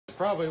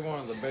probably one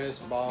of the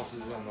best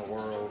bosses in the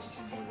world,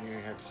 when you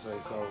have to say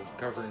so,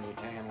 covering your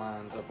tan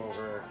lines up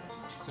over there.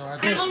 So I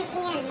guess...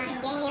 I'm in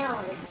my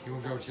gown. You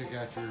want to go check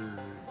out your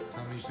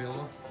tummy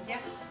pillow? Yeah.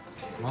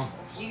 Come on.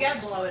 You gotta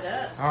blow it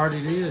up. I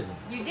already did.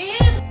 You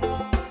did?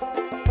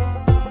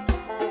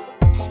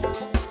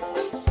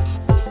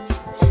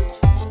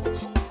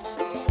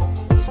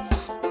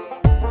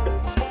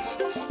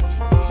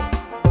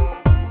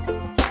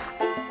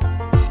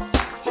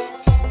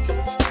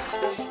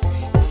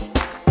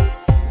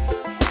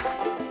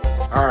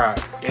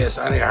 Alright, yes,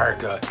 I need a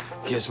haircut.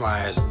 Kiss my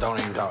ass. Don't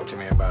even talk to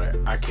me about it.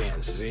 I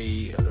can't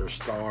see. There's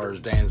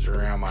stars dancing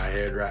around my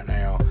head right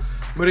now.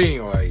 But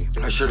anyway,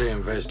 I should have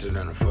invested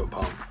in a foot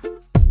pump.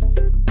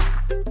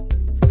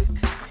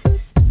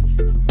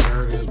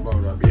 There it is,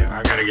 blowed up. Yeah,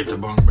 I gotta get the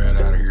bunk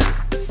bed out of here.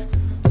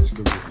 Let's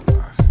go get the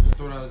wife. That's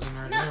what I was in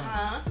there doing.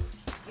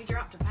 You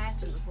dropped a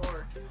patch in the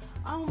floor.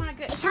 Oh my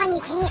goodness. Sean, you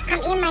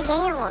can't. I'm in my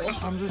gown.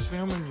 I'm just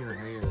filming your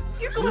head.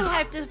 You're gonna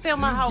have to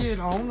film my whole...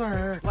 Get on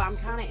there. Well, I'm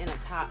kind of in a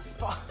tight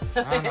spot.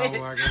 I know,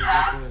 I gotta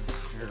get the...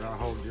 Here, I'll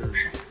hold your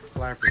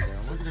flapper down.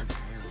 Look at him.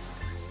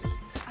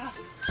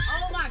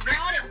 Oh my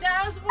God, it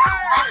does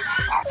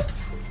work!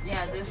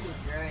 Yeah, this is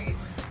great.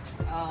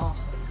 Oh,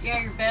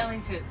 yeah, your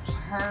belly fits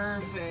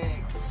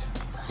perfect.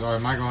 So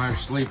am I gonna have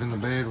to sleep in the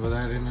bed with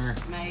that in there?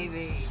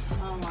 Maybe.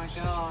 Oh my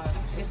God.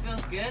 It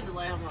feels good to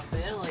lay on my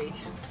belly.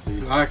 So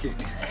you like it?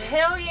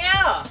 Hell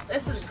yeah!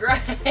 This is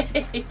great!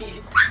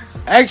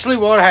 Actually,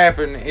 what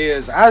happened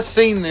is I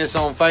seen this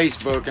on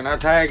Facebook and I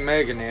tagged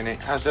Megan in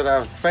it. I said,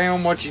 I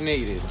found what you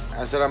needed.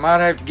 I said, I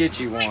might have to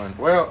get you one.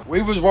 Well,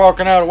 we was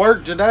walking out of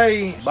work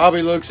today.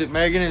 Bobby looks at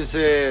Megan and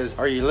says,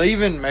 are you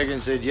leaving? Megan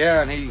said,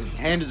 yeah, and he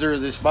hands her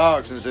this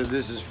box and said,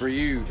 this is for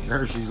you.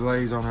 There she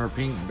lays on her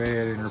pink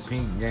bed in her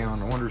pink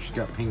gown. I wonder if she's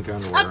got pink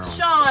underwear on.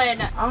 Sean!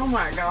 Oh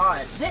my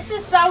God. This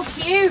is so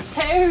cute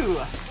too.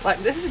 Like,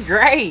 this is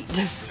great.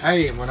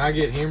 Hey, when I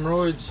get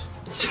hemorrhoids,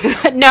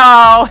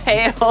 No,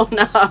 hell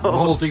no.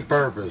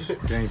 multi-purpose.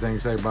 Got anything to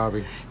say,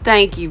 Bobby?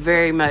 Thank you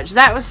very much.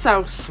 That was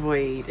so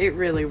sweet. It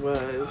really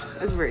was.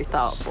 It was very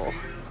thoughtful.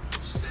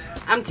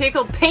 I'm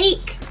tickled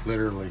pink.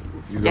 Literally.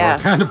 You Yeah. are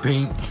kind of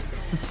pink.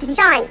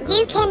 Sean,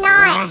 you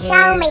cannot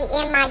show me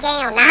in my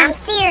gown. Now, I'm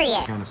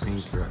serious. Kind of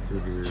pink right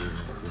through here.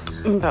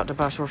 I'm about to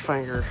bust your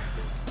finger.